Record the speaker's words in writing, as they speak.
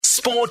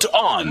Sport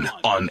on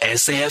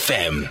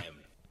SAFM.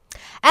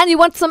 And you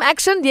want some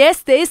action?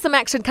 Yes, there is some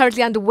action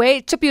currently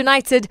underway. Chippa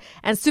United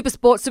and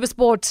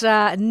Supersport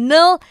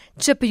 0,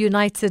 Chippa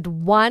United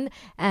 1,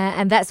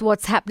 and that's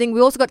what's happening.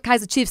 We also got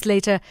Kaizer Chiefs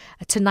later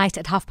tonight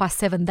at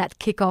 7:30. That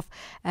kickoff,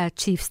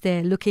 Chiefs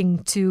there looking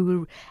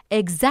to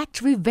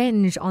exact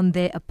revenge on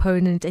their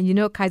opponent. And you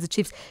know, Kaizer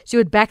Chiefs,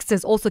 Stuart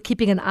Baxter's also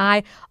keeping an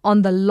eye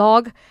on the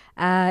log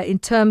in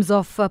terms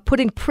of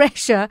putting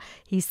pressure,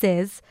 he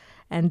says.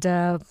 And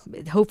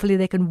hopefully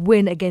they can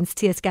win against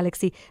TS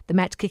Galaxy, the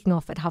match kicking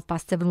off at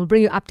 7:30. We'll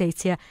bring you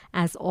updates here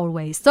as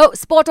always. So,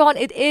 Sport On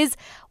it is.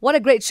 What a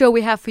great show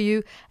we have for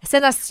you.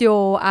 Send us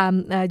your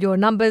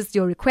numbers,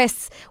 your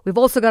requests. We've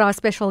also got our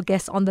special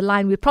guest on the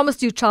line. We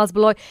promised you Charles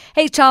Baloyi.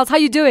 Hey, Charles, how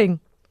you doing?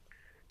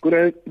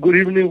 Good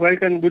evening,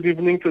 Mike, and good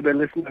evening to the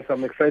listeners.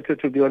 I'm excited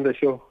to be on the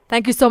show.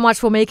 Thank you so much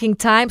for making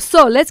time.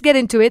 So, let's get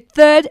into it.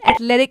 Third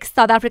Athletic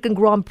South African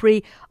Grand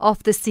Prix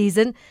of the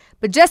season.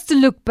 But just to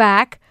look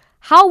back,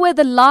 how were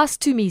the last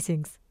two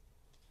meetings?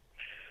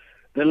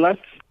 The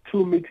last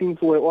two meetings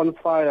were on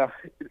fire.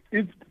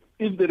 If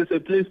there is a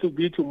place to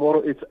be tomorrow,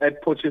 it's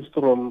at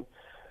Potchefstroom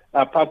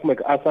Park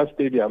MacArthur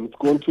Stadium. It's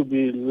going to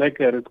be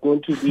lekker. It's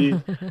going to be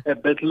a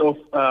battle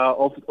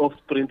of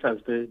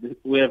sprinters.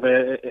 We have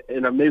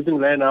an amazing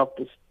lineup.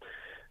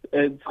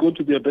 It's going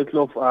to be a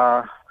battle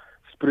of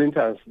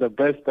sprinters, the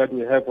best that we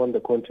have on the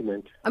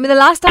continent. I mean, the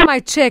last time I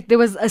checked, there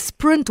was a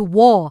sprint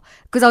war,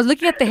 because I was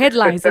looking at the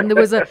headlines and there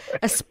was a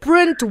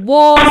sprint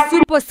war,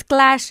 super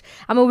splash.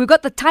 I mean, we've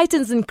got the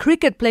Titans in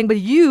cricket playing, but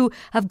you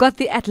have got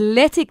the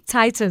Athletic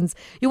Titans.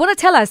 You want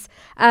to tell us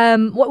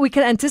what we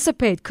can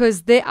anticipate,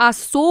 because there are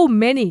so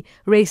many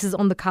races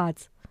on the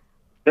cards.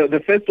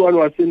 The first one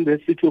was in the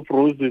City of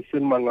Roses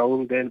in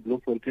Mangaung, then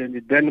Bloemfontein.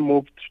 It then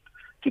moved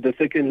to the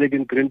second leg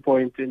in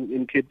Greenpoint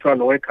in Cape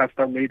Town, where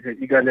Caster made her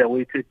eagerly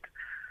awaited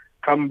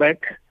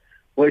comeback,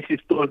 where she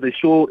stole the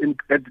show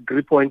at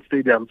Greenpoint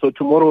Stadium. So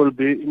tomorrow will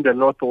be in the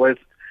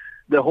Northwest,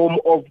 the home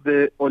of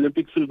the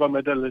Olympic silver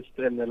medalist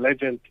and the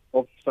legend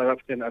of South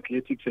African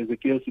athletics,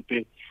 Ezekiel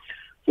Siping.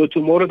 So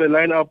tomorrow the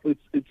lineup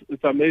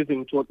it's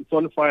amazing. It's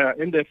on fire.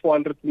 In the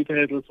 400-meter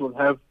hurdles, we'll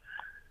have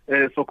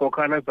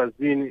Sokokana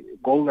Zazini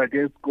going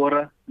against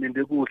Gora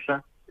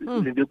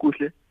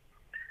Lindekuhle.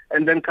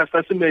 And then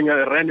Caster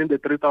Semenya ran in the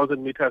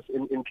 3,000 meters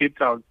in Cape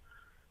Town.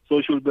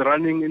 So she'll be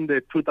running in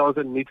the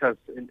 2,000 meters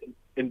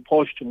in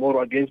Porsche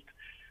tomorrow against,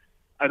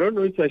 I don't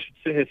know if I should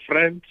say her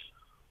friend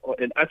or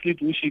an athlete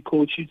who she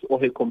coaches or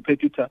her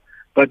competitor,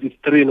 but it's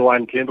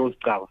 3-in-1, Glen Rose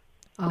Gaba.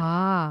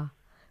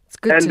 It's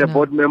good and to the know.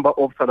 board member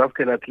of South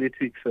African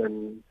Athletics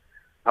and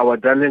our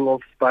darling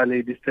of Spa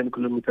Ladies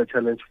 10-kilometer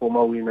challenge,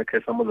 former winner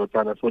Kesamo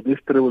Lotana. So these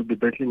three will be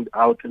battling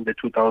out in the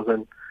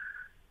 2,000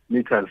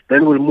 meters.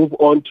 Then we'll move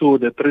on to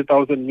the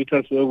 3,000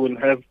 meters, where we'll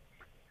have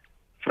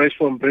fresh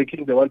from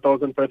breaking the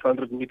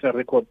 1,500-meter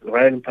record,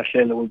 Ryan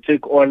Pashele will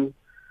take on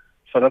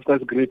South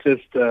Africa's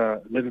greatest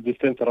middle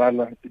distance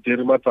runner,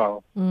 Jerry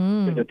Matau,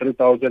 in the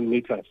 3,000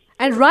 meters.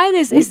 And Ryan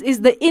is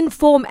the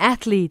informed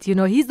athlete. You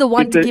know, he's the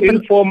one to keep an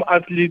informed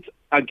athlete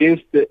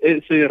against the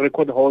SA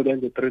record holder in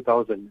the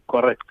 3,000.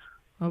 Correct.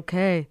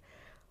 Okay.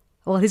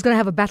 Well, he's going to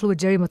have a battle with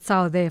Jerry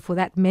Matau there for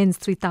that men's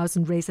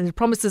 3,000 race, and it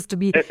promises to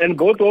be. And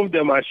both of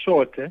them are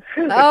short.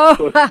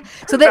 Oh,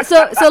 so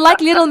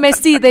like Lionel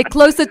Messi, they're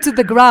closer to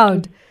the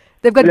ground.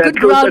 They've got good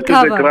ground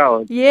cover. The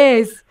ground.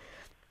 Yes.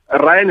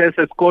 Ryan has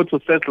a score to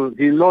settle.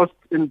 He lost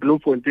in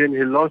Bloemfontein.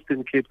 He lost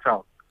in Cape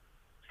Town,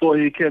 so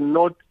he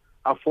cannot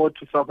afford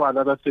to suffer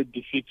another third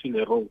defeat in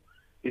a row.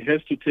 He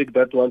has to take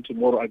that one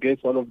tomorrow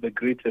against one of the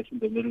greatest in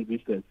the middle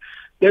distance.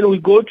 Then we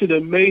go to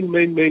the main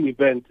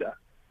event.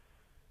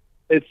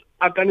 It's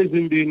Akani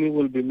Zimbini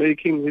will be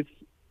making his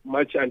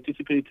much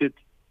anticipated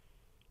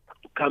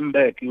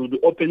comeback. He will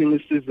be opening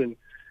the season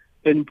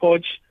in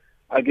Poch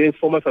against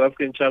former South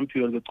African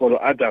champion Colo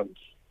Adams.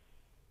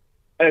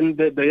 And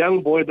the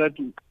young boy that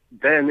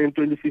then in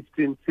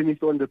 2015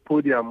 finished on the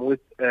podium with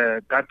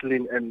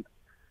Gatlin and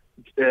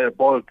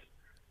Bolt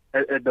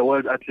at the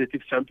World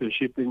Athletics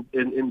Championship in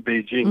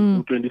Beijing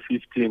in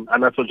 2015,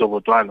 Anaso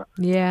Jobotwana.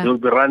 Yeah. He'll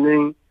be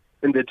running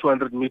in the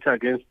 200 meter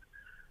against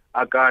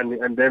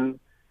Akani, and then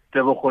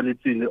Tebo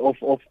Kholitsile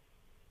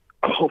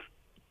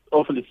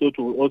of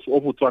Lesotho, also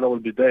of Botswana, will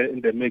be there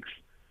in the mix.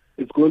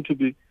 It's going to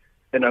be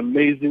an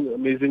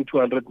amazing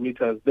 200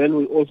 meters. Then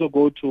we also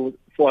go to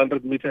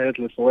 400 meter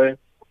hurdles, where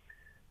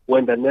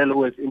when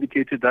Danielle has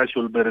indicated that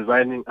she'll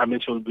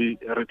be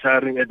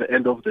retiring at the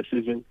end of the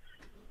season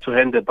to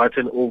hand the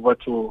baton over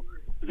to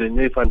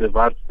Zane van der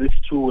Vaart. These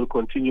two will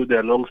continue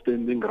their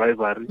long-standing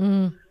rivalry.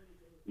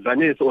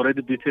 Zane has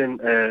already beaten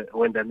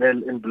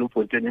Wendell in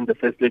Bloemfontein in the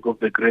first leg of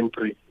the Grand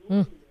Prix.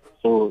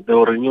 So they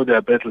will renew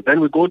their battle.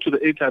 Then we go to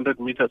the 800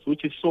 meters,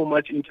 which is so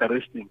much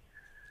interesting.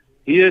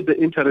 Here, the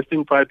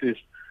interesting part is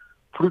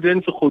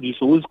Prudence Khodiso,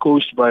 who is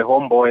coached by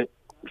homeboy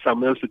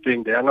Samuel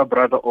Siping, the younger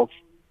brother of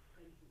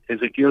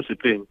Ezekiel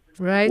Siping,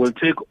 right, will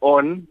take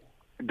on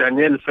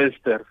Danielle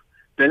Fester.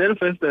 Danielle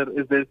Fester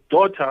is the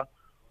daughter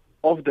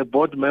of the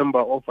board member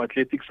of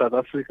Athletics South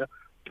Africa,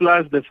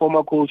 plus the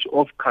former coach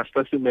of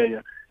Caster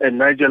Semenya and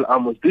Nigel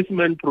Amos. This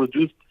man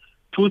produced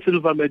 2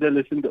 silver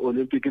medalists in the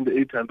Olympic in the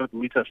 800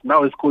 meters.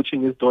 Now he's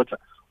coaching his daughter,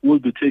 who will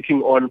be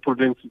taking on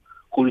Prudence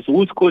Kholiso,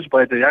 who's coached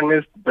by the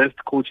youngest, best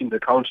coach in the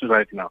country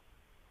right now.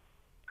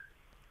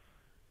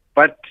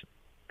 But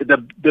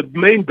the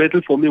main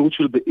battle for me, which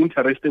will be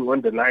interesting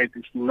on the night,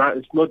 it's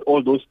not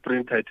all those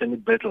sprint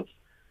Titanic battles.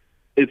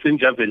 It's in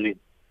javelin.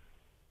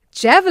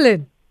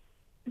 Javelin?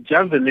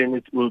 Javelin,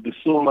 it will be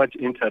so much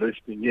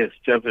interesting. Yes,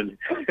 javelin.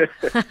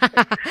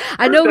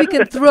 I know we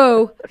can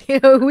throw.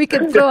 We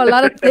can throw a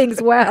lot of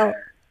things well.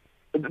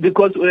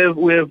 Because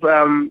we have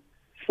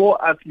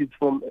 4 athletes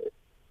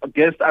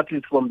guest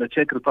athletes from the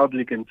Czech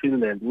Republic and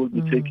Finland who will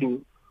be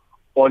taking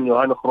on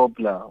Johan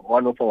Hropla,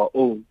 one of our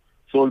own.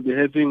 So we'll be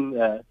having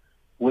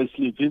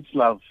Wesley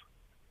Vinslav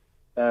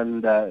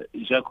and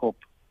Jacob.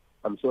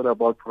 I'm sorry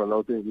about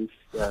pronouncing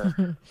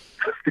this.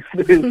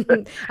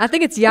 I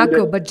think it's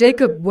Jacob, but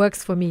Jacob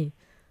works for me.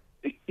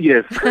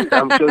 Yes,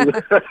 I'm sure.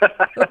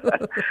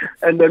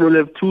 And then we'll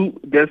have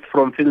 2 guests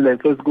from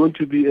Finland. So it's going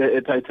to be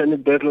a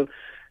Titanic battle.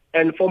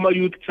 And former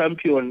youth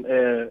champion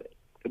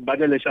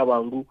Badele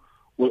Shabangu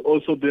will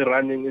also be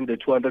running in the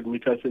 200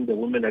 meters in the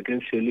women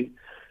against Shelly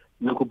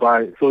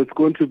Nukubai. So it's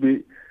going to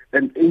be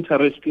an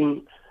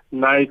interesting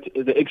night.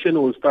 The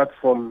action will start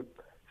from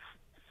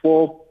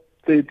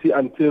 4:30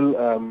 until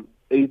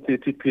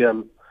 8:30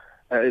 p.m.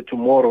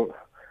 Tomorrow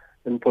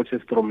in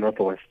Potchefstroom,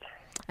 Northwest.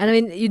 And I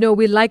mean,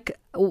 we like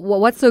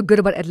what's so good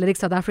about Athletics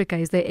South Africa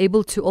is they're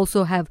able to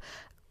also have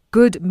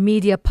good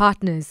media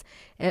partners.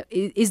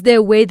 Is there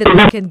a way that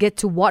we can get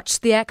to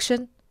watch the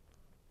action?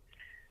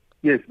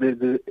 Yes,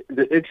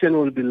 the action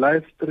will be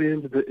live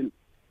streamed. The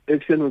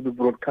action will be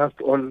broadcast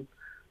on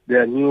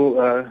their new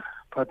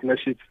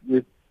partnership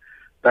with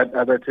that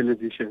other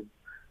television,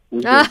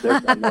 which was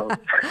just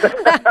announced.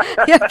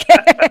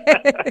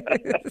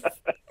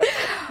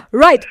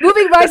 Right,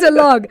 moving right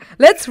along.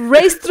 Let's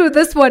race through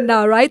this one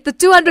now, right? The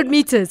 200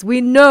 meters, we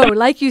know,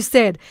 like you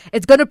said,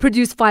 it's going to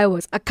produce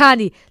fireworks.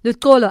 Akani,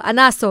 Lutkolo,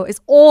 Anaso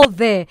is all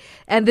there.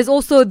 And there's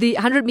also the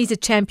 100-meter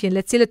champion,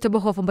 Letsile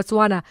Tebogo from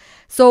Botswana.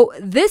 So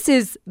this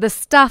is the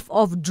stuff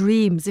of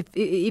dreams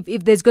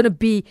if there's going to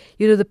be,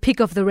 the pick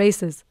of the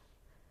races.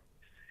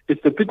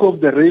 It's the pick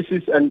of the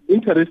races. And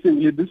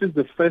interestingly, this is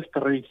the first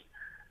race.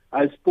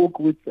 I spoke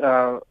with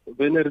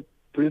Werner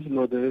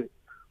Prinsloo, the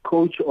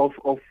coach of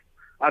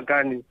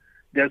Akani.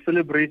 They are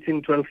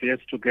celebrating 12 years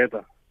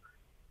together,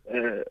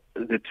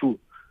 the two.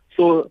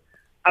 So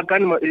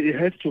Akani he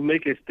has to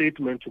make a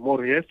statement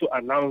tomorrow. He has to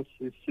announce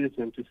his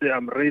season to say,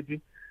 I'm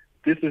ready.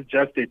 This is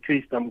just a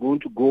taste. I'm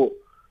going to go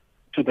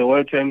to the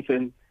World Champs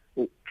and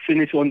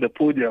finish on the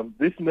podium.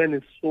 This man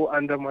is so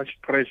under much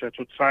pressure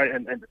to try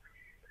and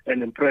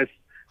impress.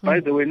 By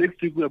the way,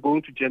 next week we are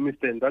going to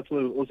Germiston. That's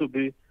where we'll also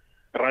be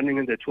running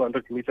in the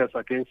 200 meters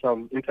against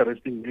some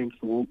interesting names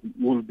who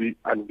will be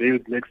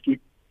unveiled next week,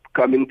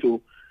 coming to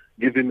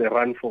give him a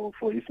run for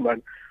his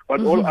man.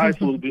 But all eyes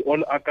will be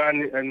on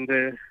Akani and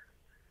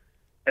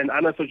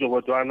Anaso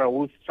Jobodwana,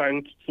 who's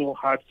trying so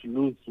hard to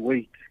lose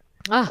weight.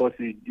 Because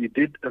he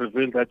did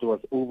reveal that he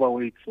was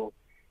overweight, so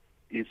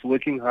he's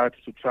working hard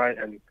to try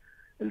and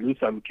lose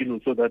some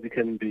kilos so that he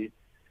can be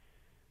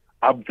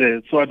up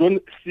there. So I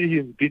don't see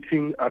him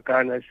beating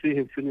Akani. I see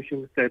him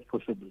finishing third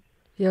possibly.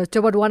 Yeah,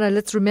 Jobodwana,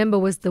 let's remember,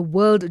 was the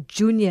world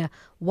junior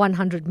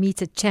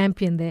 100-meter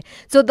champion there.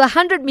 So the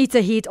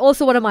 100-meter heat,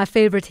 also one of my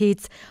favorite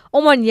heats,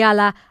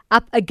 Omanyala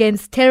up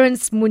against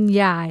Terence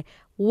Munyai.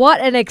 What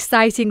an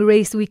exciting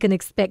race we can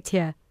expect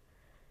here.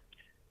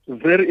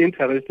 Very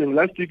interesting.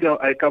 Last week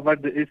I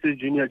covered the SA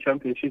Junior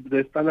Championship.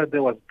 The standard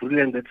there was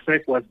brilliant. The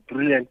track was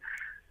brilliant.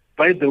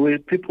 By the way,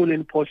 people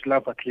in Posh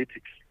love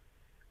athletics.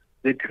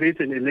 They create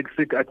an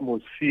electric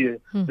atmosphere.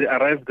 They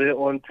arrive there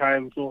on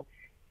time. So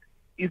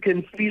you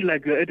can feel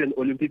like you're at an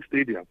Olympic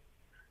stadium.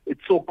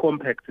 It's so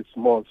compact, it's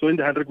small. So in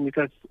the 100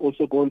 meters, it's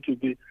also going to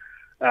be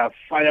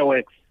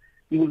fireworks.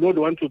 You will not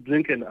want to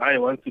blink an eye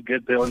once you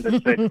get there on the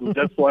track. You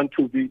just want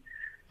to be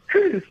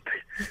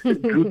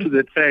glued to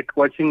the track,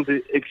 watching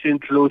the action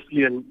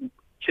closely and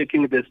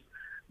checking the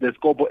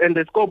scoreboard. And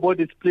the scoreboard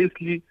is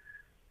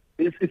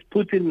it's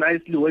put in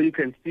nicely where you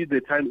can see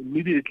the time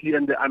immediately,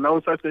 and the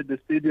announcers at the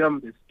stadium,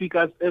 the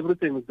speakers,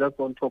 everything is just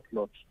on top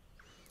notch.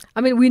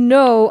 I mean, we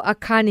know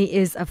Akani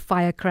is a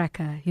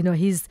firecracker.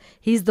 He's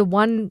the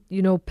one,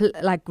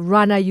 like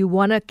runner you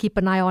want to keep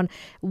an eye on.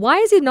 Why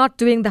is he not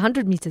doing the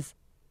 100 meters?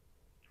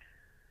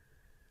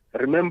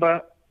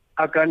 Remember,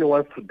 Akani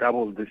wants to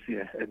double this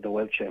year at the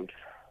World Champs.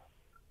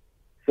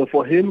 So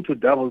for him to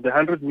double the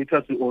 100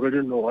 meters, we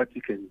already know what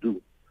he can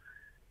do.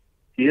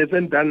 He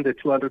hasn't done the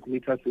 200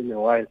 meters in a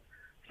while.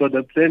 So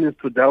the plan is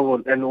to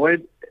double. And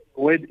Wade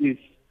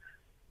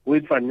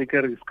van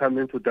Niekerk is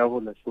coming to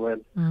double as well.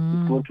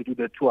 He's going to do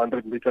the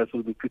 200 meters.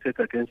 Will be pitted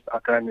against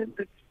Akani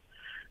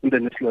in the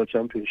national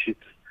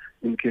championships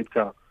in Cape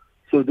Town.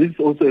 So this is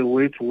also a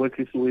way to work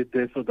his way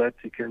there so that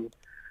he can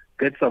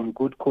get some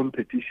good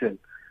competition.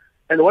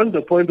 And what's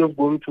the point of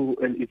going to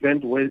an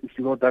event where it's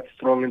not that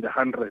strong in the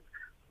 100,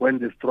 when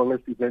the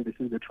strongest event is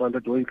in the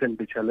 200, where you can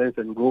be challenged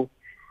and go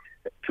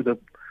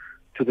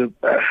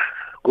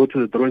go to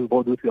the drawing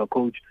board with your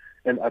coach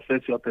and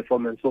assess your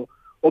performance. So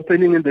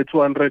opening in the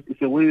 200 is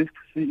a way to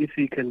see if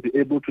he can be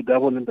able to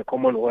double in the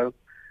Commonwealth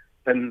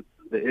and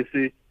the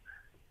SA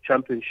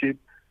Championship,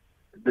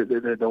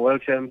 the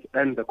World Champs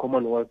and the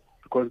Commonwealth,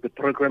 because the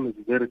program is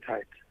very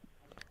tight.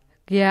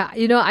 Yeah,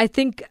 I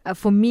think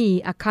for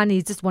me, Akani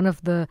is just one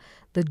of the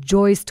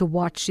joys to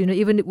watch.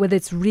 Even whether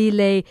it's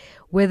relay,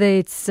 whether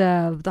it's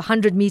the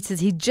 100 meters,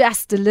 he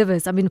just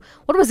delivers. I mean,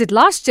 what was it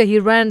last year? He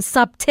ran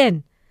sub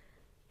 10.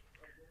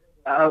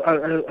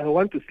 I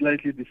want to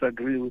slightly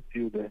disagree with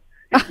you there.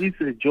 It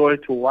is a joy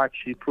to watch.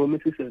 He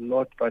promises a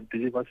lot but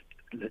delivers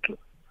little.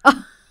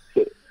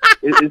 So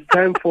it's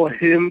time for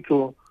him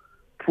to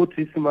put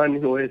his money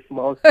where his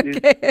mouth is.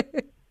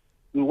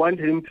 We want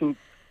him to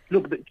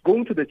look.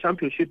 Going to the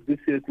championship this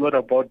year is not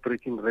about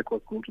breaking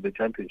records. Going to the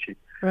championship,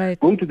 right?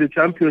 Going to the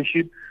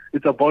championship,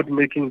 it's about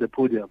making the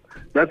podium.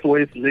 That's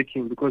why it's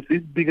lacking, because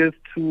his biggest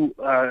two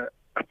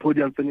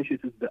podium finishes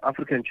is the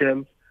African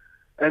Champs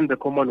and the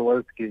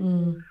Commonwealth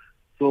Games.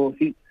 So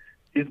he's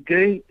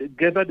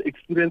gathered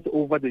experience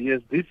over the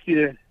years. This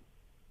year,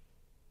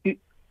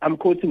 I'm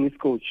quoting his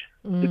coach.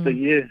 It's a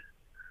year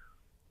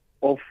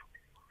of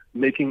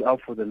making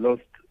up for the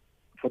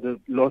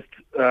lost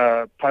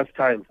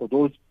pastime, for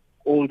those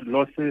old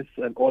losses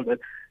and all that.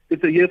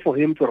 It's a year for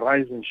him to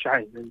rise and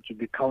shine and to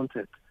be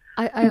counted.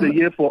 It's a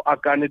year for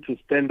Akani to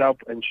stand up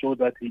and show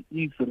that he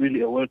is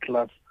really a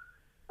world-class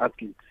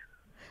athlete.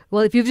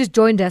 Well, if you've just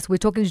joined us, we're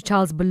talking to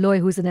Charles Baloyi,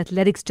 who's an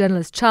athletics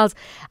journalist. Charles,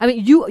 I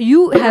mean,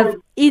 you have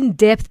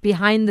in-depth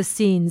behind the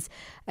scenes.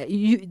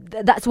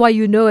 That's why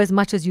you know as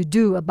much as you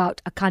do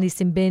about Akani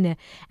Simbine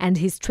and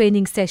his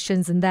training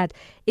sessions and that.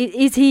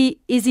 Is he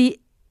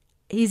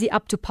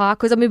up to par?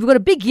 Because, I mean, we've got a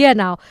big year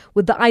now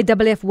with the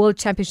IAAF World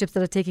Championships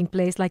that are taking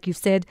place, like you've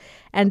said.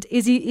 And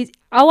is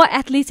our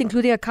athletes,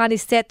 including Akani,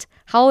 set?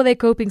 How are they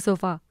coping so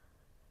far?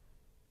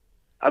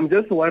 I'm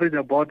just worried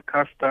about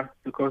Caster,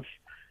 because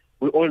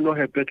we all know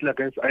her battle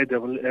against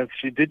IAAF.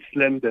 She did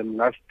slam them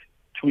last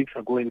 2 weeks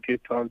ago in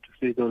Cape Town to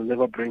say they'll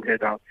never bring her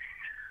down.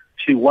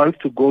 She wants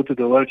to go to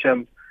the World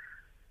Champs.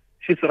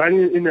 She's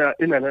running in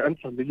an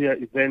unfamiliar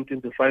event in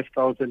the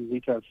 5,000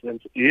 meters.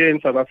 And here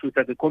in South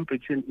Africa, the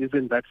competition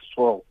isn't that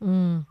strong.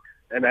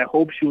 And I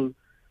hope she'll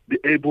be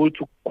able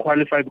to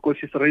qualify, because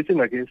she's racing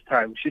against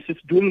time. She's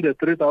just doing the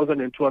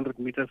 3,200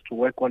 meters to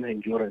work on her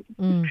endurance.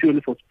 It's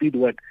purely for speed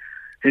work.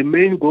 Her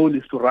main goal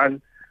is to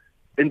run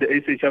in the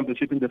SA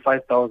Championship in the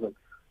 5,000.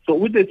 So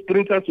with the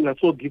sprinters, we are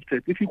so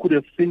gifted. If you could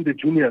have seen the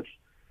juniors,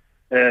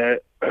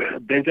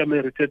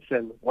 Benjamin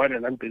Richardson, what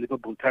an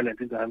unbelievable talent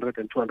in the 100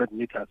 and 200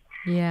 meters.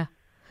 Yeah.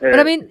 But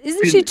I mean,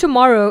 isn't she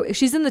tomorrow?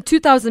 She's in the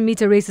 2,000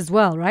 meter race as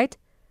well, right?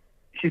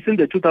 She's in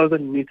the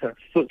 2,000 meters.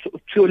 So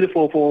purely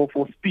for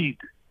speed,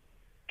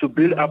 to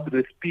build up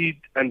the speed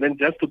and then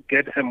just to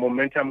get her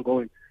momentum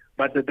going.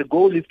 But the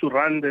goal is to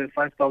run the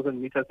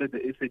 5,000 meters at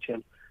the SA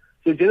Champs.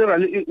 So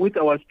generally, with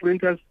our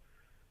sprinters,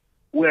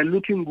 we are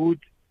looking good.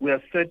 We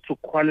are set to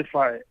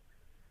qualify.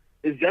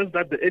 It's just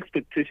that the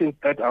expectations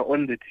that are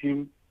on the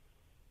team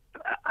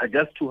are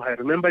just too high.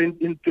 Remember, in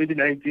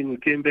 2019, we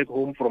came back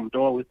home from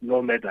Doha with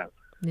no medal.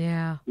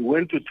 Yeah. We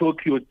went to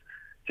Tokyo,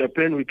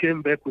 Japan. We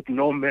came back with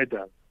no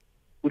medal.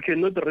 We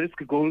cannot risk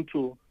going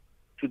to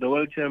the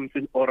World Champs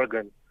in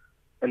Oregon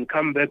and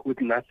come back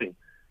with nothing,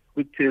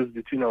 with tails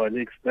between our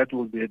legs. That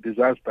will be a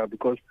disaster,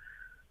 because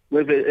we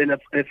have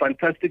a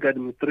fantastic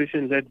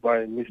administration led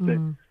by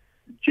Mr.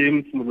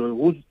 James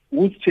Mulloy,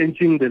 who's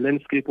changing the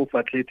landscape of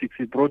athletics.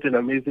 He brought an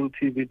amazing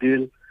TV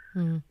deal.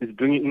 He's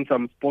bringing in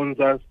some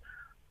sponsors.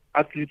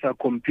 Athletes are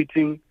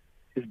competing.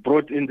 He's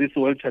brought in this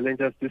World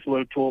Challengers, this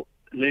World Tour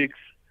legs.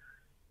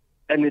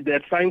 And they're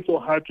trying so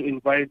hard to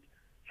invite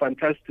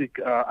fantastic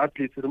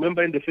athletes.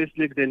 Remember, in the first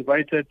leg, they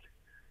invited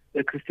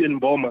Christian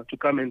Boma to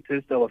come and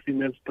test our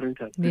female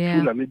sprinters, the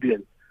two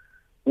Namibians,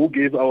 who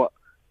gave our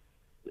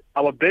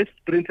best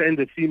sprinter in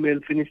the female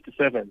finished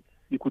 7th.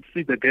 You could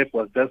see the gap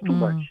was just too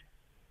much.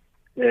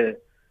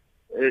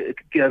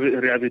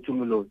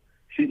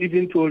 She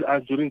even told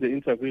us during the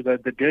interview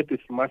that the gap is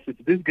massive.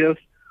 These girls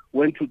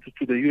went to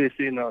the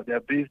USA now. They are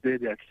based there.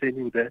 They are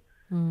training there.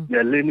 They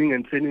are learning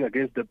and training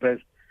against the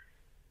best.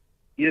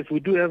 Yes, we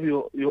do have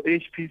your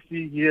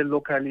HPC here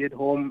locally at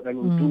home, and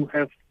we do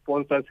have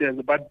sponsors here.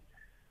 But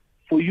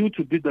for you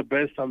to be the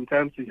best,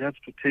 sometimes you have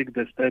to take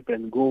the step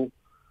and go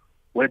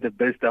where the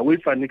best are.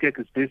 Wade van Niekerk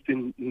is based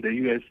in the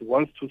US. He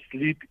wants to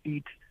sleep,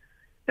 eat,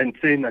 and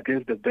train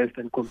against the best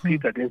and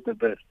compete against the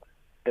best.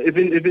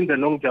 Even the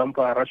long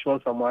jumper,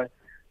 Rashwal Samai,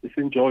 is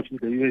in Georgia in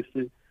the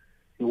USA.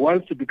 He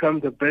wants to become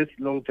the best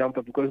long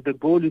jumper, because the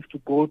goal is to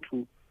go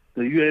to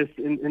the US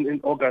in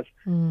August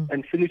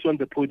and finish on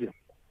the podium.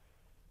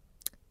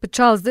 But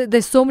Charles,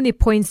 there's so many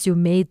points you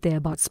made there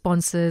about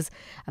sponsors.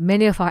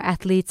 Many of our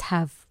athletes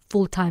have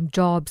full-time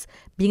jobs.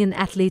 Being an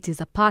athlete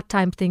is a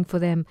part-time thing for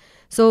them.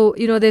 So,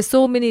 there's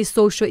so many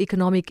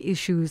socio-economic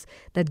issues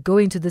that go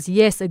into this.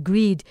 Yes,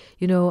 agreed,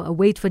 a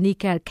weight for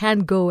Nika can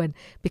go and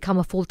become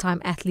a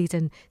full-time athlete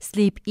and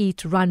sleep,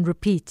 eat, run,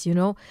 repeat,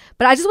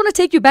 But I just want to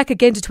take you back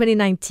again to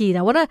 2019.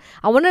 I want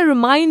to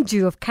remind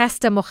you of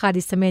Caster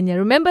Mokgadi Semenya.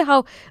 Remember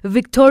how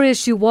victorious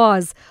she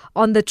was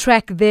on the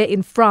track there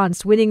in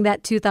France, winning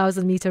that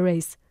 2,000-meter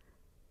race?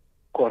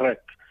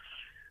 Correct.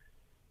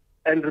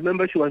 And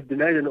remember, she was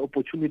denied an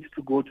opportunity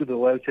to go to the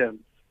World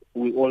Champs.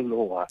 We all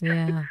know why.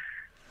 Yeah.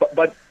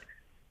 but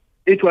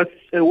it was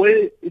a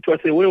way. It was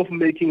a way of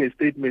making a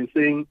statement,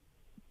 saying,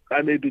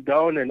 "I may be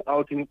down and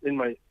out in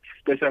my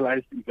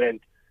specialized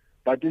event,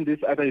 but in this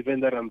other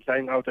event that I'm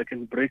trying out, I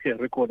can break a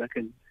record. I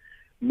can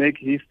make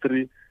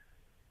history."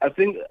 I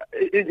think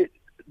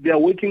they are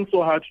working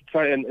so hard to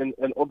try and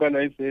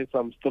organize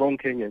some strong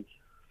Kenyans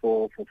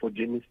for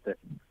Jamie Step,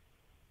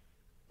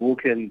 who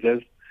can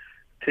just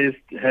test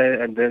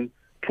her and then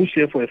push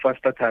her for a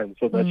faster time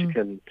so that she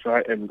can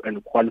try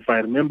and qualify.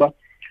 Remember,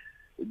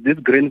 this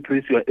Grand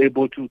Prix, you are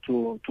able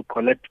to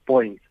collect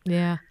points.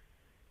 Yeah.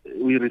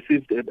 We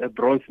received a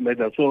bronze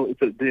medal. So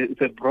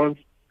it's a bronze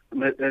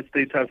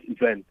status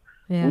event,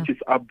 which is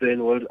up there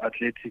in world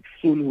athletics.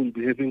 Soon we'll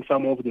be having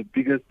some of the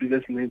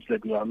biggest names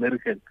like your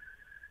American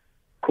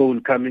Cole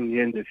coming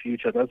here in the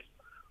future. That's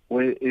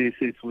where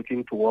ASA is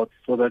working towards,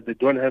 so that they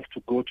don't have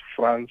to go to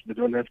France, they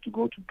don't have to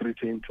go to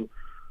Britain to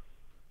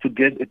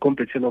get a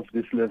competition of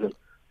this level.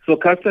 So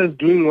Caster is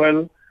doing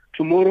well.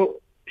 Tomorrow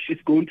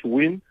she's going to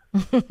win.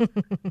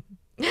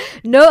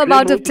 No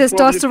amount of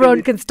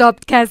testosterone can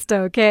stop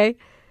Caster, okay?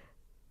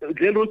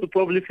 Glenn Rose will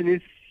probably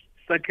finish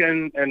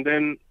second, and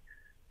then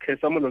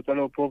Kesama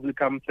Lozano will probably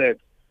come third,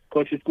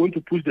 because she's going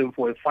to push them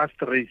for a fast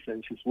race,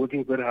 and she's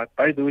working very hard.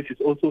 By the way, she's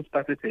also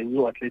started a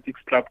new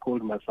athletics club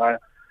called Masai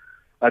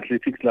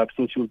Athletics Club,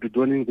 so she'll be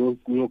donning those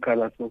new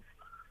colors of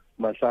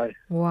Masai.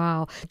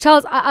 Wow.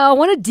 Charles, I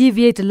want to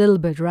deviate a little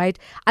bit, right?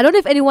 I don't know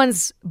if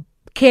anyone's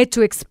cared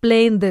to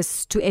explain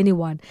this to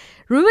anyone.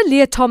 Remember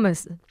Leah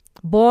Thomas,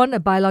 born a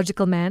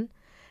biological man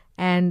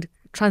and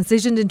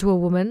transitioned into a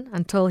woman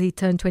until he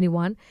turned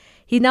 21.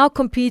 He now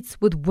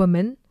competes with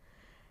women.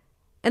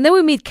 And then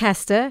we meet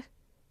Caster,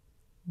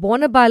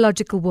 born a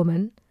biological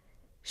woman.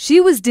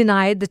 She was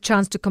denied the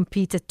chance to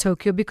compete at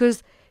Tokyo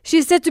because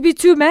she's said to be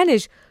too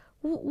mannish.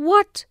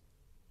 What?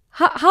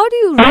 How do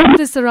you wrap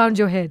this around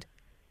your head?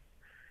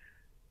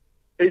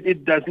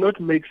 It does not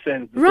make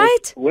sense.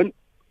 Right? When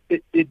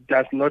it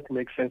does not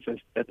make sense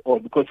at all.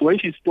 Because when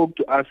she spoke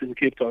to us in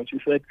Cape Town, she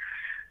said,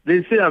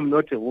 "They say I'm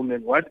not a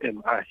woman. What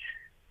am I?"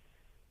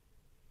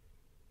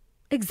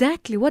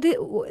 Exactly.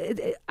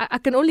 I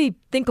can only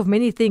think of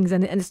many things,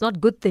 and it's not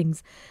good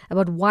things,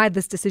 about why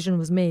this decision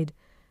was made.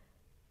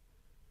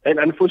 And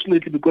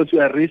unfortunately, because we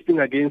are racing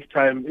against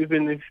time,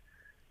 even if,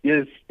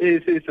 yes,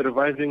 ASA is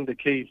revising the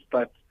case,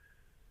 but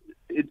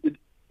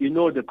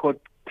the court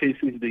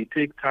cases, they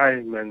take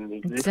time. And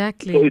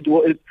exactly.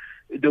 So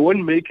they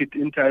won't make it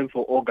in time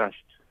for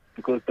August,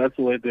 because that's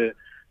where the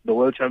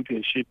World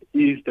Championship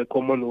is, the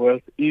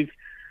Commonwealth is,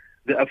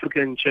 the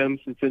African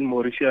Champs. It's in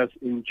Mauritius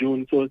in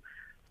June. So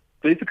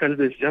basically,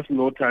 there's just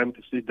no time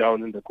to sit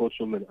down in the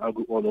courtroom and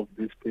argue all of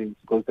these things,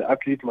 because the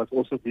athlete must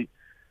also be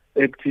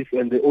active,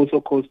 and they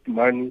also cost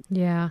money.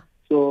 Yeah.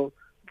 So,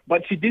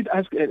 but she did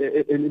ask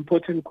an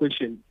important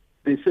question.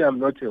 They say I'm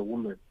not a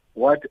woman.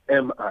 What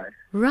am I?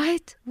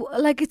 Right.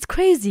 Like, it's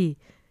crazy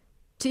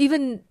to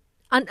even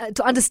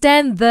to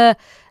understand there's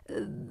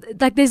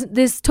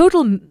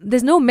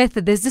no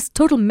method. There's just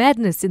total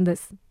madness in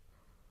this.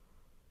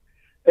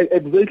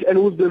 Exactly.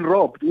 And we've been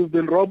robbed. We've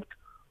been robbed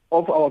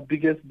of our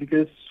biggest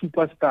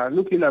superstar.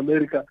 Look in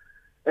America,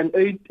 a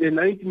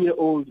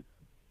 19-year-old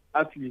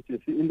athlete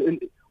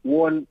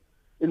won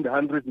in the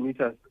 100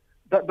 meters.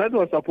 That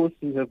was supposed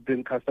to have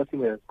been Caster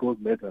Semenya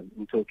gold medal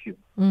in Tokyo,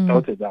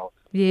 without a doubt.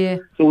 Yeah.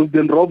 So we've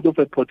been robbed of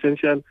a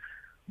potential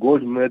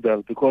gold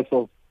medal because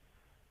of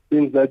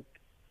things that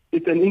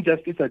it's an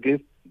injustice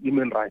against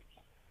human rights,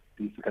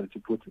 basically, to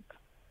put it.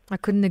 I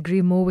couldn't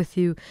agree more with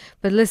you.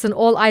 But listen,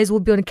 all eyes will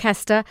be on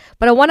Caster.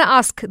 But I want to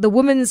ask, the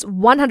women's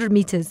 100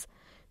 meters,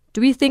 do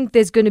we think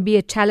there's going to be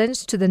a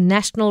challenge to the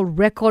national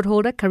record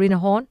holder, Karina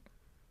Horn?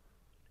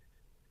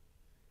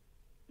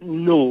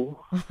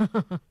 No.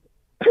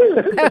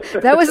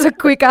 That was a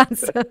quick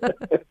answer.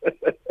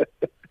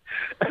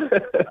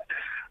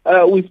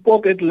 We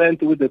spoke at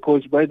length with the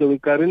coach. By the way,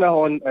 Karina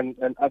Horn and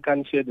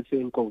Akan share the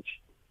same coach.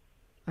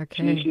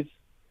 Okay.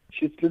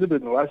 She's a little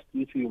bit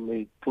rusty, if you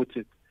may put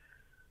it.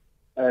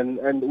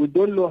 And we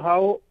don't know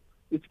how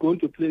it's going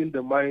to play in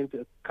the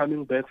mind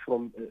coming back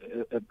from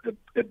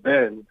a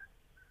ban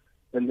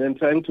and then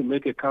trying to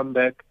make a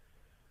comeback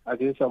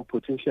against some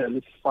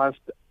potentially fast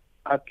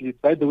athletes.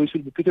 By the way,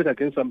 she'll be pitted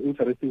against some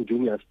interesting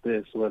juniors there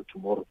as well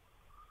tomorrow.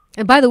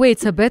 And by the way,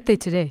 it's her birthday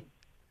today.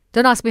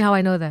 Don't ask me how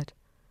I know that.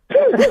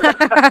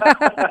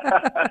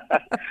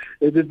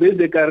 It's the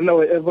birthday, Karina,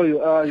 wherever you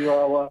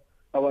are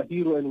our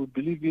hero, and we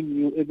believe in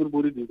you.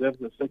 Everybody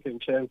deserves a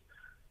second chance.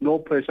 no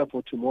pressure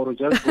for tomorrow.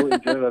 Just go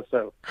enjoy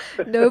yourself.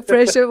 No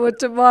pressure for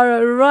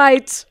tomorrow,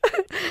 right?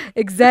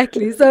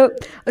 Exactly. So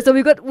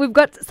we've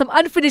got some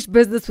unfinished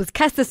business with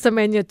Caster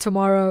Semenya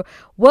tomorrow.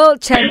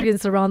 World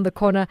champions around the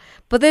corner,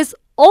 but there's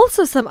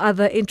also some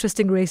other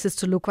interesting races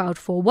to look out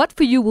for. What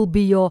for you will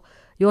be your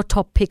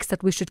top picks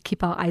that we should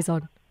keep our eyes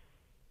on?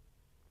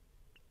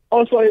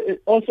 Also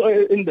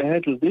in the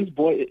hurdle, this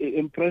boy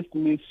impressed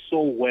me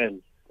so well.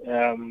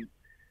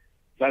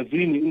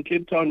 Zazini in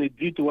Cape Town, he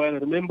did well.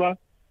 Remember,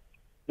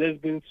 there's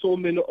been so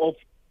many of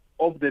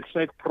the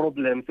track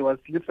problems. He was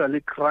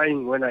literally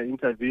crying when I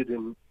interviewed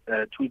him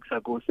 2 weeks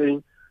ago,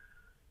 saying,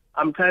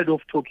 I'm tired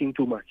of talking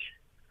too much.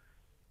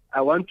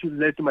 I want to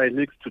let my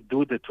legs to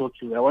do the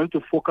talking. I want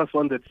to focus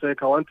on the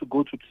track. I want to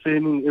go to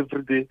training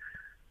every day.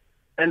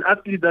 An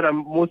athlete that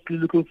I'm mostly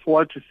looking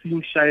forward to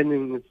seeing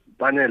shining is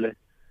Banele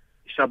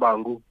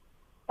Shabangu.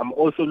 I'm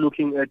also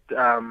looking at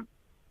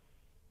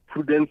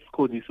Prudence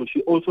Cody. So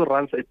she also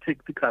runs a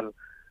tactical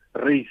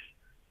race,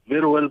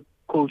 very well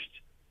coached,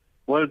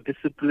 well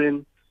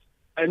disciplined.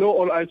 I know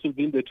all eyes will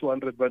be in the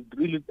 200, but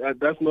really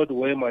that's not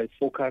where my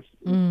focus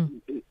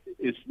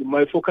is.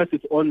 My focus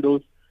is on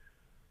those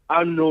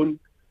unknown.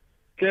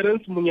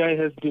 Clarence Munyai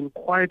has been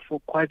quiet for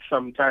quite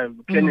some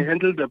time. Can he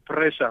handle the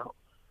pressure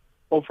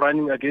of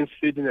running against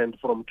Ferdinand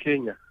from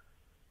Kenya?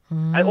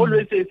 I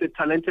always say it's a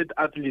talented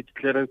athlete,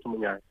 Clarence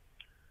Munyai,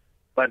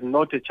 but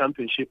not a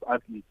championship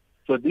athlete.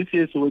 So this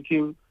year is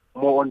working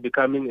more on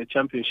becoming a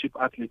championship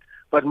athlete.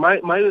 But my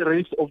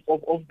race of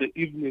the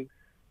evening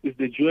is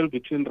the duel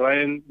between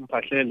Ryan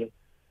Mpahlele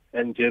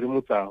and Jerry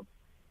Mutau.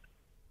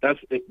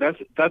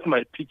 That's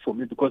my pick for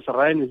me, because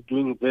Ryan is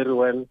doing very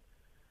well.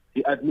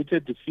 He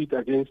admitted defeat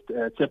against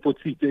Tsepo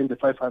Tsitse in the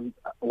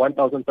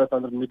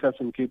 1,500 meters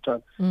in Cape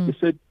Town. He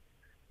said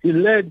he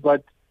led,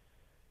 but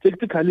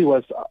technically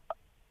was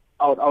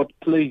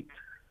outplayed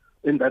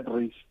in that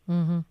race.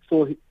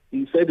 So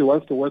he said he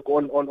wants to work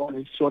on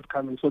his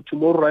shortcomings. So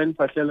tomorrow, Ryan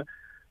Mpahlele,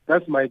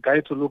 that's my guy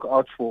to look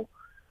out for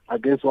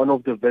against one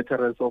of the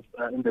veterans of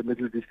in the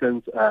middle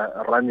distance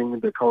running in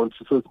the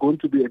country. So it's going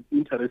to be an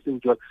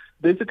interesting job.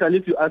 Basically,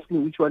 if you ask me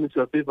which one is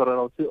your favorite,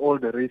 I'll say all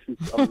the races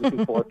I'm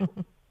looking forward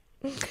to.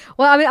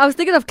 Well, I mean, I was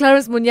thinking of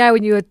Clarence Munyai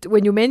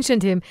when you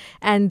mentioned him,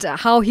 and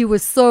how he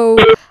was so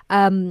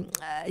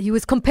he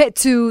was compared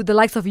to the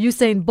likes of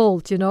Usain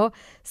Bolt, you know.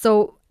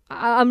 So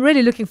I'm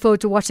really looking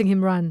forward to watching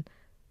him run.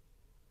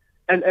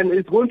 And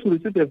it's going to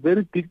receive a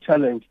very big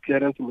challenge,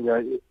 Clarence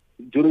Munyai,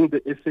 during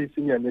the SA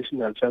Senior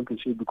National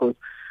Championship, because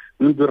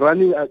we'll be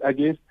running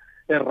against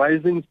a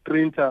rising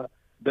sprinter,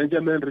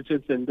 Benjamin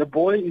Richardson. The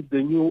boy is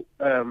the new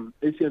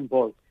Asian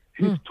Bolt.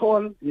 He's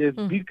tall, he has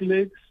big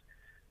legs,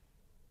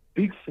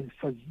 big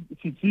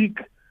physique.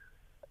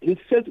 He's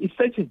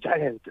such a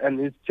giant, and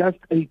he's just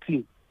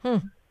 18.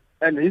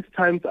 And his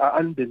times are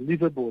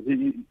unbelievable.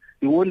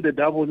 He won the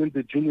double in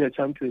the junior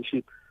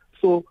championship.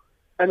 So,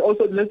 and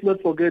also let's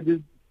not forget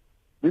this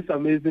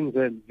amazing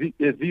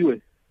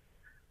Viwe,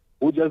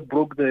 who just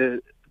broke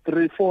the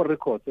 4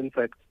 records, in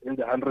fact, in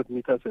the 100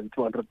 meters and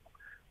 200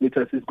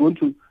 meters. She's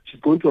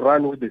going to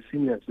run with the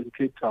seniors in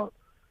Cape Town.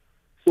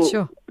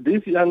 So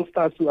these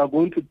youngsters who are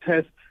going to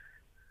test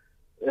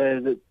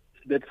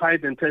the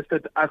tried and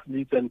tested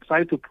athletes and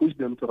try to push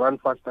them to run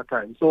faster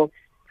time. So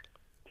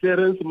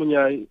Clarence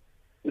Munyai,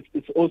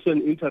 it's also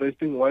an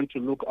interesting one to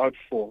look out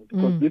for,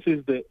 because this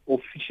is the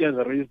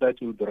official race that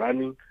we'll be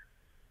running,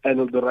 and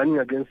we'll be running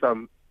against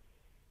some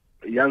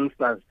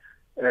youngsters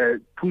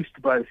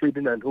pushed by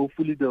Ferdinand.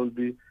 Hopefully there will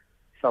be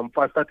some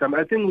faster time.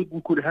 I think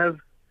we could have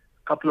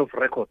a couple of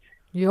records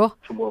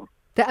tomorrow.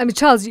 I mean,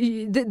 Charles,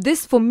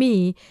 this for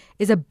me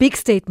is a big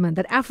statement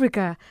that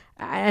Africa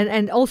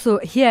and also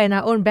here in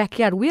our own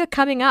backyard, we are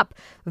coming up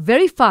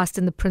very fast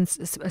in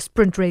the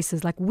sprint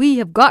races. Like, we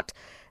have got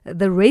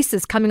the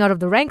races coming out of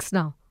the ranks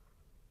now.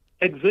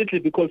 Exactly,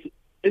 because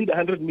in the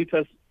 100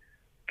 meters,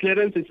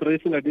 Clarence is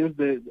racing against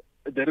the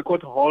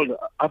record holder,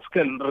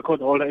 African record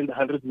holder in the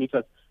 100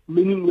 meters,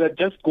 meaning we are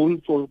just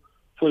going for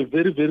a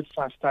very, very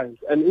fast time.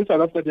 And in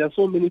South Africa, there are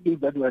so many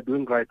things that we are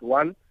doing right.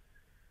 One,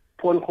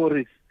 Paul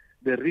Horis,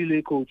 the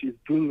relay coach, is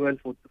doing well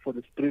for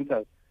the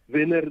sprinters.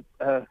 Werner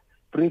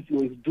Prince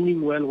is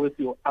doing well with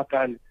your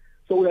Akane.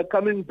 So we are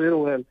coming very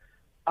well.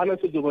 Anna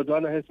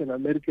Sojobodwana has an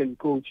American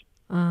coach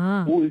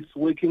who is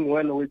working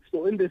well with.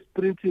 So in the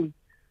sprinting,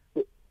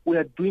 we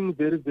are doing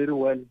very, very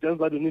well. Just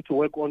that you need to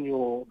work on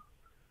your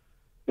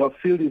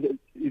field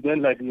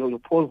event, like your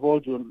pole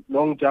vault, your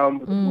long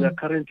jump. We are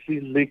currently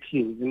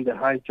lacking in the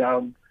high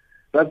jump.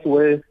 That's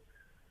where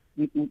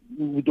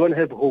we don't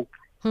have hope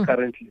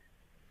currently.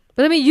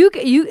 But I mean,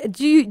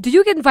 do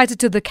you get invited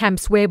to the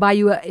camps whereby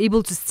you are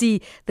able to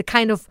see the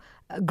kind of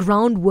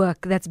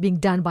groundwork that's being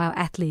done by our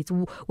athletes?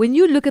 When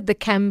you look at the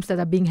camps that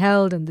are being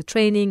held and the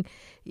training,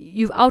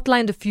 you've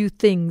outlined a few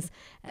things.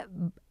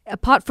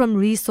 Apart from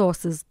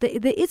resources,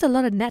 there is a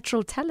lot of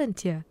natural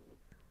talent here.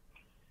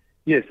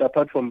 Yes,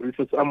 apart from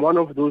resources. I'm one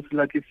of those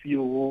lucky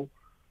few who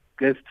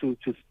gets to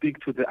speak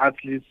to the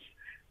athletes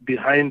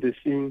behind the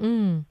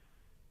scenes,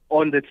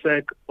 on the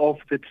track, off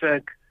the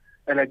track.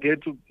 and I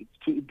get to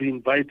be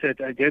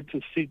invited. I get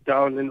to sit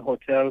down in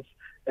hotels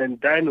and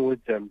dine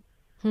with them,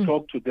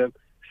 talk to them,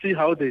 see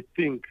how they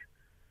think,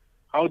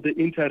 how they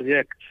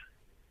interact,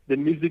 the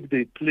music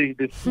they play,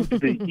 the food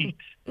they eat.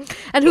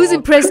 And who's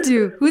impressed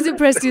you? Who's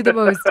impressed you the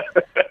most?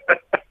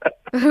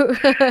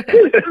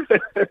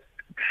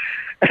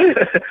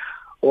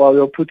 Well,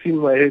 you're putting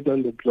my head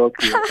on the block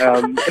here.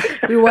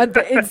 We want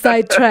the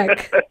inside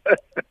track.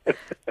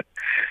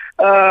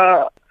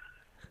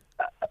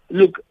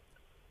 Look,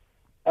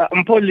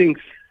 Mpho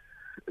Links,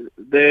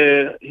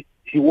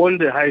 he won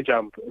the high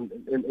jump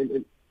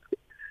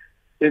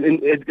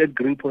at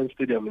Greenpoint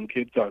Stadium in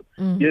Cape Town.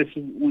 Yes,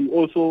 we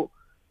also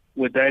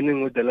were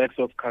dining with the likes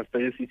of Caster.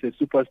 Yes, he's a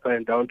superstar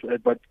and down to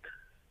earth. But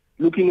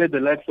looking at the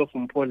likes of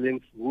Mpho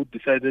Links, who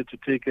decided to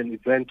take an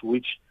event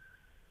which,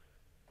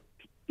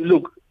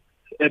 look,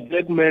 a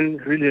black man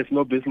really has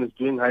no business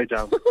doing high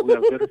jump. We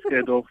are very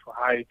scared of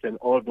height and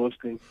all those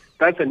things.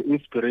 That's an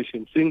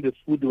inspiration. Seeing the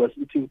food he was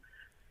eating,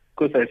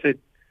 because I said,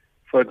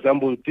 for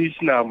example,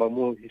 Dishna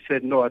Mamu, he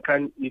said, no, I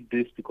can't eat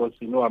this because,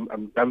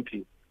 I'm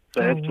dumping.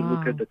 So I have to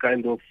look at the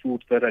kind of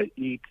food that I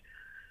eat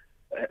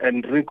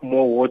and drink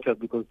more water,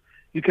 because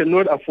you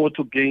cannot afford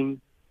to gain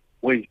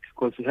weight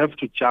because you have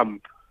to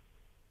jump.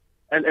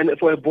 And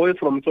for a boy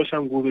from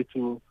Soshanguve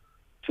to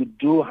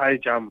do high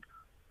jump,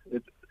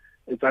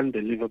 it's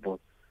unbelievable.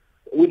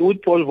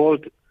 With Paul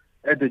Vault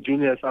at the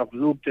juniors, I've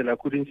looked and I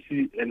couldn't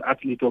see an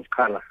athlete of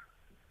color.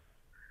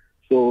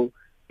 So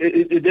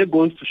it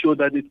goes to show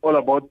that it's all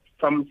about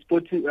some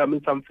field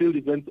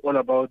events, all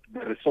about the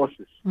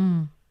resources.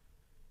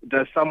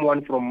 There's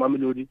someone from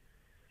Mamelodi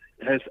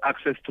has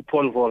access to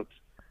Paul Vault.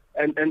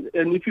 And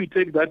if you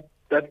take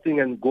that thing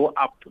and go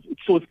up,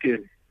 it's so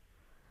scary.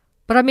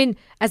 But I mean,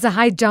 as a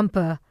high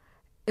jumper,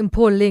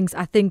 Mpho Links,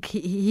 I think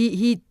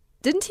he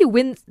didn't he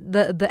win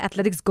the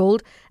athletics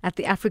gold at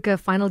the Africa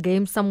final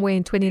game somewhere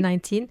in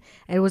 2019?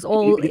 And it was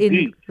all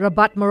in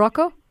Rabat,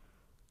 Morocco?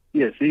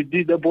 Yes, he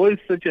did. The boy is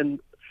such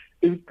an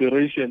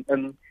inspiration,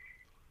 and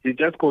he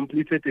just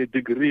completed a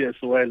degree as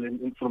well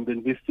from the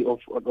University of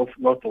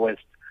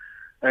Northwest.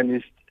 And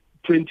he's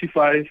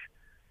 25.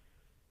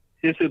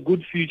 He has a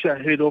good future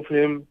ahead of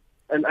him.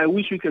 And I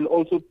wish we can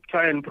also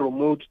try and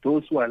promote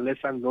those who are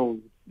lesser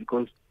known,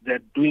 because they're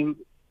doing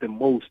the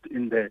most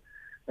in there.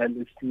 And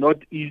it's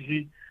not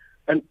easy.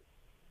 And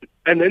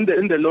in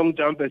the long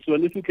jump as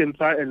well, if we can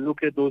try and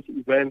look at those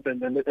events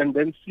and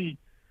then see,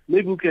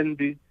 maybe we can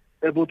be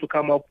able to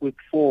come up with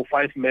 4 or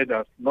 5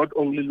 medals, not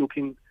only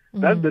looking.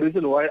 That's the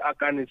reason why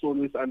Akani is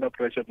always under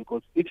pressure,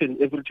 because each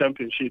and every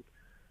championship,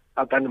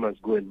 Akani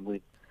must go and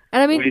win.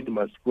 And I mean, Wade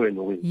must go and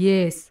win.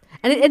 Yes,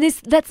 and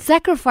it's that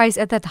sacrifice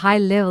at that high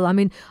level. I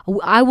mean,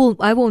 I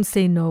won't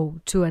say no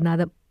to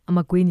another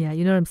Amagwinya,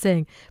 you know what I'm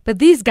saying? But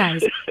these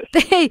guys,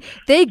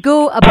 they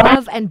go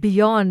above and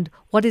beyond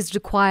what is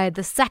required,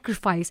 the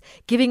sacrifice,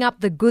 giving up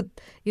the good,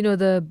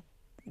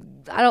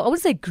 I wouldn't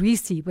say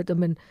greasy, but I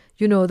mean,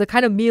 the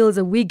kind of meals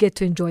that we get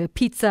to enjoy, a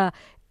pizza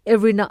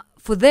every night.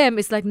 For them,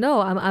 it's like, no,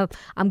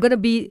 I'm going to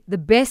be the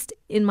best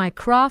in my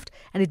craft,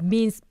 and it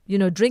means,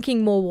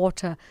 drinking more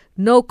water,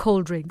 no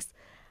cold drinks.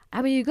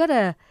 I mean,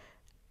 I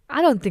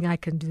don't think I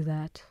can do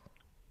that.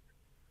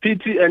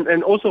 PT,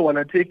 and also want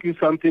to take you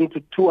something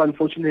to 2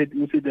 unfortunate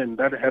incidents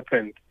that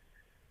happened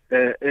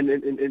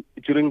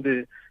during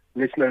the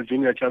National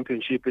Junior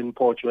Championship in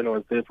Port when I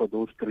was there for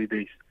those 3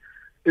 days.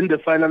 In the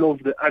final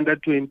of the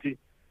under-20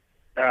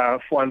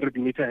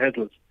 400-meter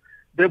hurdles,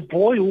 the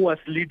boy who was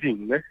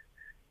leading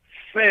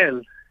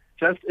fell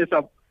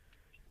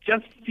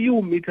just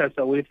few meters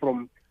away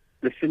from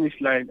the finish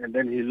line, and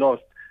then he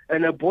lost.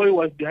 And a boy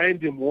was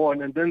behind him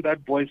won, and then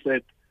that boy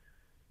said,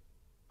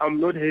 I'm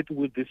not happy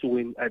with this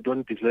win. I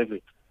don't deserve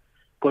it.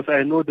 Because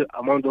I know the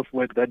amount of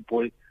work that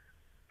boy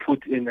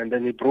put in, and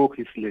then he broke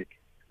his leg.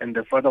 And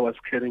the father was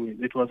carrying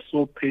it. It was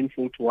so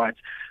painful to watch.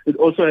 It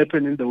also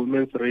happened in the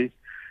women's race.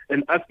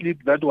 An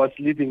athlete that was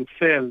leading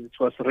fell. It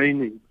was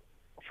raining.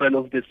 Fell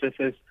off the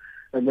surface.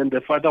 And then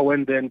the father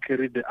went there and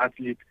carried the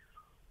athlete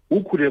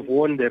who could have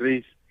won the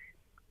race.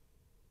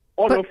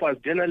 All of us,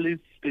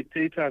 journalists,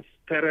 spectators,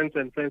 parents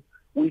and friends,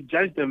 we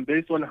judge them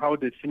based on how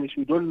they finish.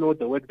 We don't know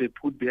the work they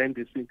put behind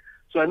the scenes.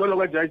 So I no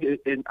longer judge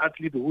an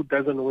athlete who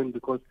doesn't win,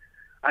 because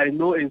I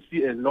know and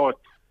see a lot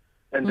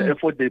and the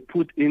effort they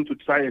put in to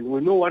try and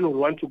win. No one would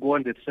want to go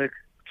on the track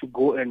to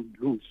go and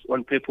lose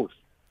on purpose.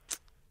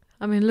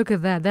 I mean, look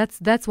at that.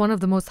 That's one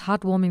of the most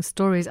heartwarming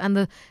stories.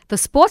 And the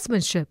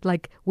sportsmanship,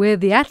 like where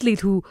the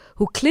athlete who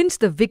clinched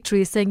the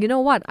victory is saying, you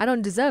know what, I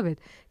don't deserve it.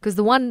 Because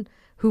the one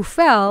who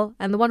fell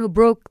and the one who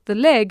broke the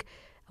leg,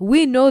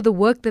 we know the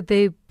work that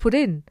they put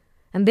in.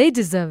 And they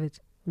deserve it.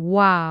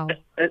 Wow.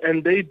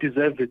 And they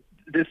deserve it.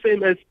 The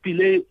same as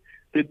Pile,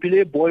 the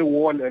Pile boy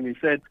won, and he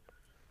said,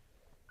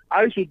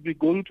 I should be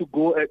going to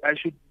go, I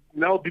should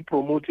now be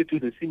promoted to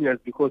the seniors,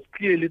 because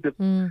clearly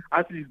the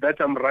athletes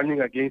that I'm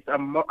running against,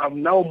 I'm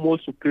now more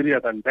superior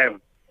than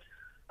them.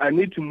 I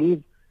need to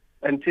move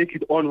and take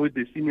it on with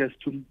the seniors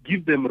to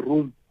give them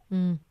room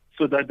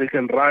so that they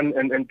can run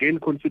and gain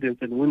confidence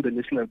and win the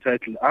national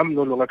title. I'm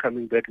no longer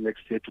coming back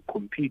next year to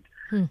compete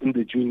in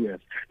the juniors.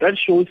 That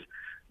shows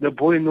the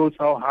boy knows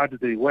how hard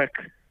they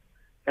work,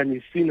 and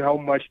he's seen how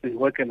much they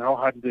work and how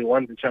hard they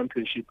won the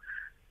championship.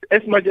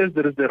 As much as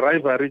there is the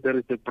rivalry, there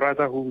is the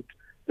brotherhood,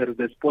 there is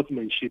the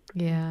sportsmanship.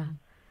 Yeah.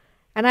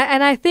 And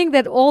I think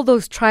that all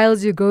those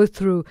trials you go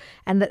through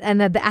and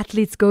that the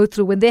athletes go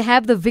through, when they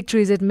have the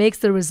victories, it makes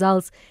the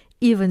results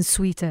even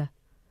sweeter.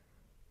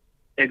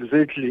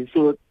 Exactly.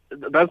 So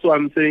that's why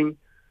I'm saying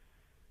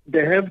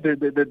they have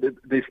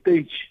the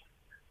stage.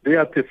 They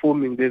are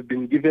performing. They've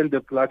been given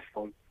the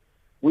platform.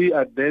 We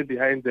are there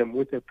behind them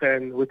with a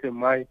pen, with a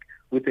mic,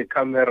 with a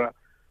camera,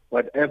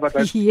 whatever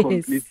that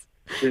completes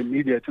the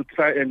media to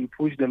try and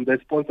push them. The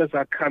sponsors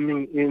are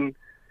coming in.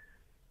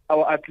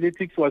 Our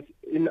athletics was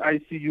in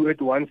ICU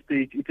at one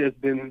stage. It has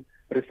been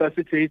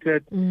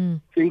resuscitated.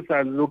 Things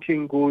are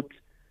looking good.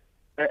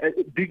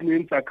 Big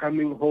names are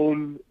coming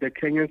home. The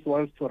Kenyans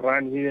wants to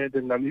run here. The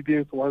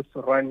Namibians wants to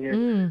run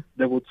here.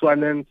 The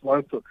Botswanans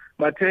wants to.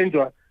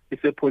 Matendwa is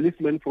a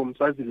policeman from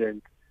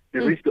Swaziland. They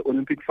reached the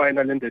Olympic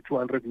final in the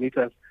 200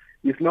 meters.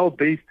 He's now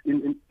based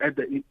at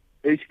the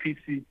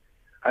HPC,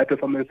 High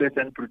Performance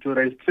Center in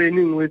Pretoria. He's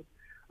training with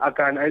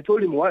Akan. I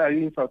told him, why are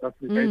you in South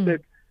Africa? I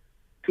said,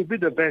 to be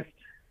the best,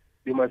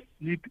 you must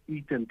sleep,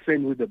 eat, and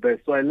train with the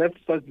best. So I left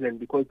Swaziland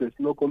because there's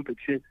no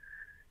competition.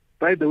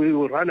 By the way,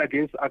 we'll run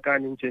against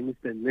Akan in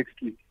Jamestown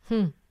next week.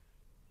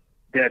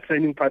 They are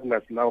training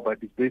partners now, but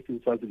he's based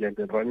in Swaziland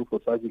and running for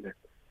Swaziland.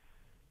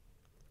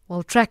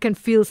 Well, track and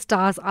field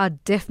stars are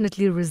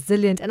definitely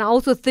resilient. And I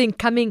also think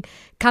coming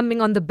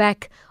on the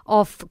back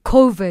of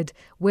COVID,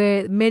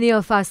 where many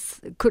of us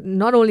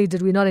not only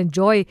did we not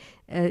enjoy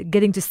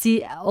getting to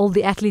see all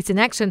the athletes in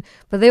action,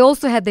 but they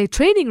also had their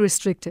training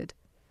restricted.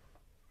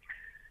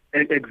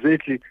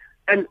 Exactly.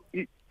 And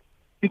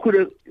you could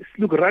have,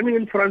 look, running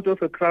in front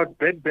of a crowd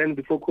back then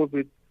before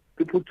COVID,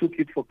 people took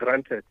it for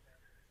granted.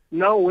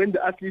 Now when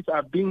the athletes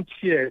are being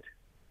cheered,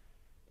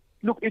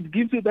 look, it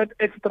gives you that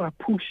extra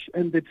push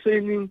and the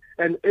training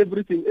and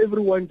everything.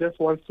 Everyone just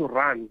wants to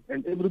run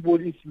and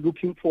everybody is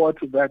looking forward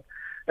to that.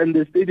 And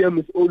the stadium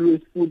is always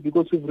full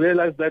because we've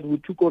realized that we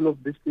took all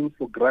of these things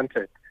for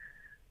granted.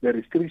 The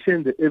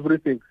restriction, the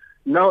everything.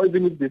 Now,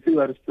 even if they say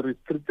you are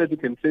restricted, you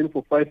can train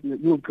for 5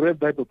 minutes, you'll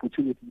grab that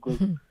opportunity because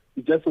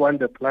you just want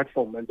the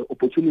platform and the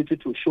opportunity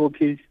to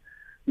showcase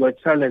your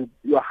talent,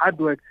 your hard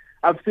work.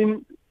 I've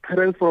seen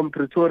parents from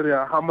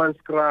Pretoria,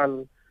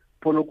 Hammanskraal,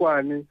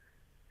 Polokwane,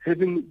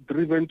 having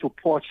driven to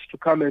Potch to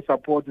come and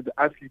support the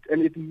athletes,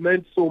 and it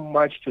meant so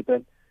much to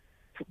them.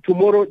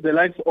 Tomorrow, the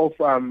likes of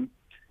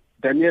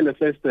Danielle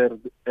Fester,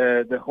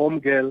 the home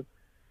girl,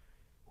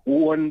 who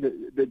won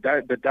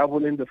the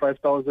double in the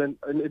 5,000,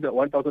 in the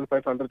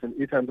 1,500 and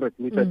 800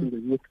 meters in the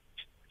youth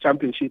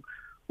championship,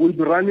 will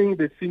be running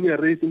the senior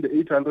race in the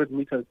 800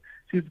 meters.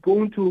 She's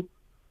going to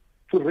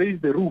raise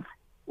the roof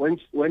when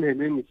her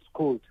name is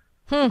called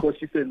because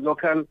she's a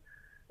local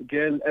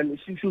girl and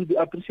she should be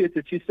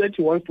appreciated. She said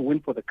she wants to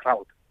win for the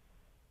crowd.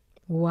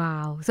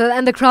 Wow. So,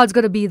 and the crowd's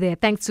going to be there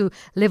thanks to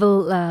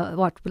level,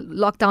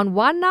 lockdown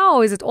 1 now,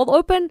 or is it all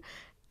open?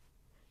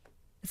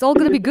 It's all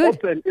going to be good.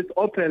 It's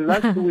open.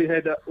 Last we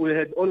had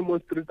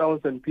almost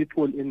 3,000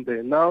 people in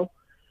there. Now,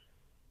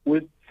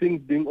 with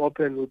things being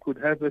open, we could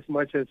have as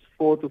much as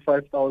 4,000 to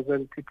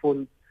 5,000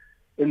 people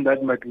in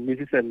that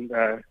magnificent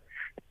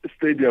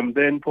stadium.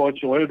 Then, Potch,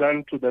 well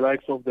done to the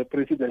likes of the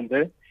president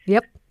there.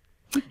 Yep.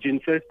 Jean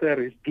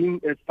Fester is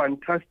doing a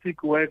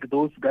fantastic work.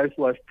 Those guys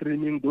who are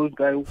streaming, those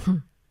guys.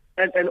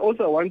 And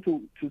also I want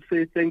to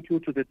say thank you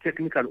to the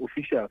technical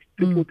officials.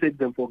 People take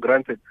them for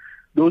granted.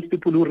 Those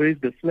people who raise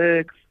the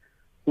flags,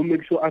 who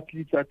make sure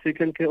athletes are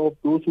taken care of,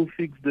 those who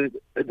fix the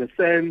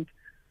sand,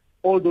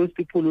 all those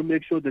people who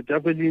make sure the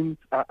javelins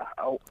are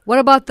what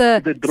about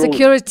the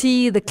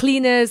security, the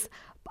cleaners?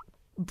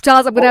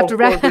 Charles, I'm going to have to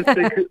wrap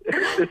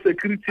the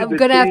security. I'm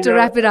going to have to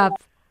wrap it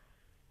up.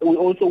 We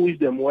also wish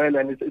them well,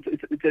 and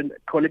it's a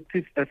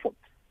collective effort.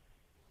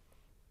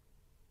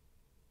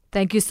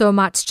 Thank you so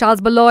much.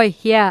 Charles Baloyi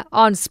here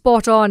on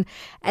Sport On.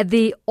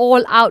 The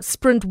all-out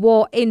sprint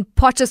war in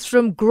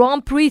Potchefstroom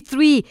Grand Prix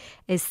 3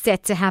 is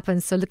set to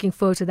happen. So looking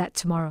forward to that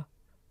tomorrow.